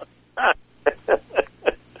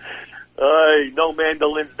 No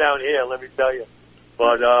mandolins down here, let me tell you.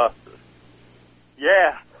 But,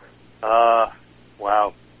 yeah.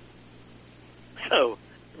 Wow. So,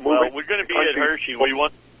 well, we're going to be at Hershey. We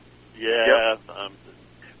want, yeah, yep.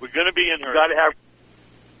 We're going to be in Hershey. Got to have,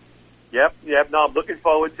 yep. No, I'm looking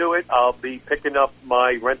forward to it. I'll be picking up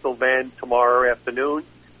my rental van tomorrow afternoon,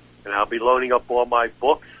 and I'll be loading up all my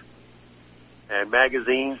books and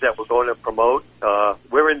magazines that we're going to promote.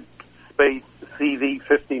 We're in space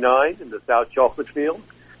CV-59 in the South Chocolate Field.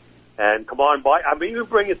 And come on by. I'm even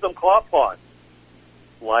bringing some car parts.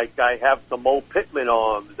 Like I have some old Pitman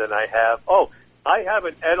arms, and I have an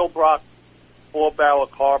Edelbrock 4-barrel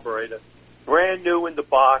carburetor, brand new in the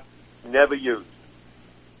box, never used.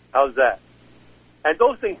 How's that? And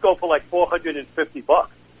those things go for like $450. Yeah.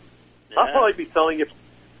 I'll probably be selling it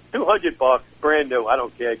for $200, brand new. I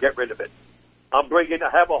don't care. Get rid of it. I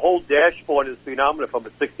have a whole dashboard and speedometer from a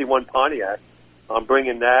 61 Pontiac. I'm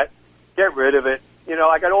bringing that. Get rid of it. You know,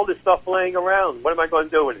 I got all this stuff laying around. What am I going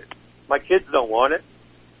to do with it? My kids don't want it.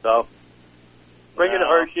 So, bring it to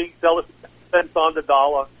Hershey, sell it cents on the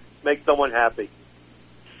dollar, make someone happy.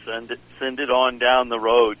 Send it on down the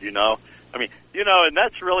road, you know. I mean, you know, and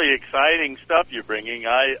that's really exciting stuff you're bringing.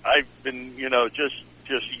 I've been, you know, just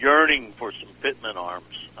yearning for some Pitman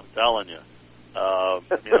arms. I'm telling you.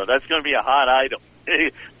 You know, that's going to be a hot item.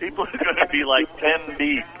 People are going to be like 10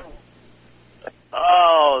 deep.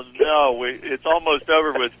 Oh, no, it's almost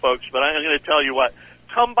over with, folks, but I'm going to tell you what.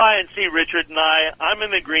 Come by and see Richard and I. I'm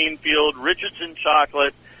in the green field. Richard's in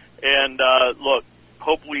chocolate. And, look,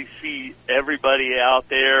 hope we see everybody out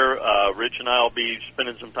there. Rich and I will be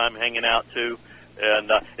spending some time hanging out, too.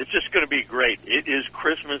 And it's just going to be great. It is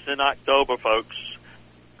Christmas in October, folks.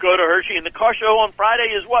 Go to Hershey. And the car show on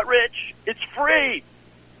Friday is what, Rich? It's free.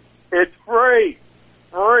 It's free.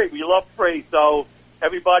 Free. We love free. So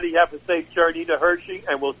everybody have a safe journey to Hershey,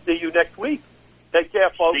 and we'll see you next week. Take care,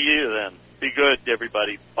 folks. See you then. Be good,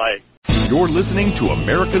 everybody. Bye. You're listening to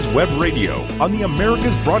America's Web Radio on the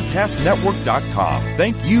AmericasBroadcastNetwork.com.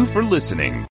 Thank you for listening.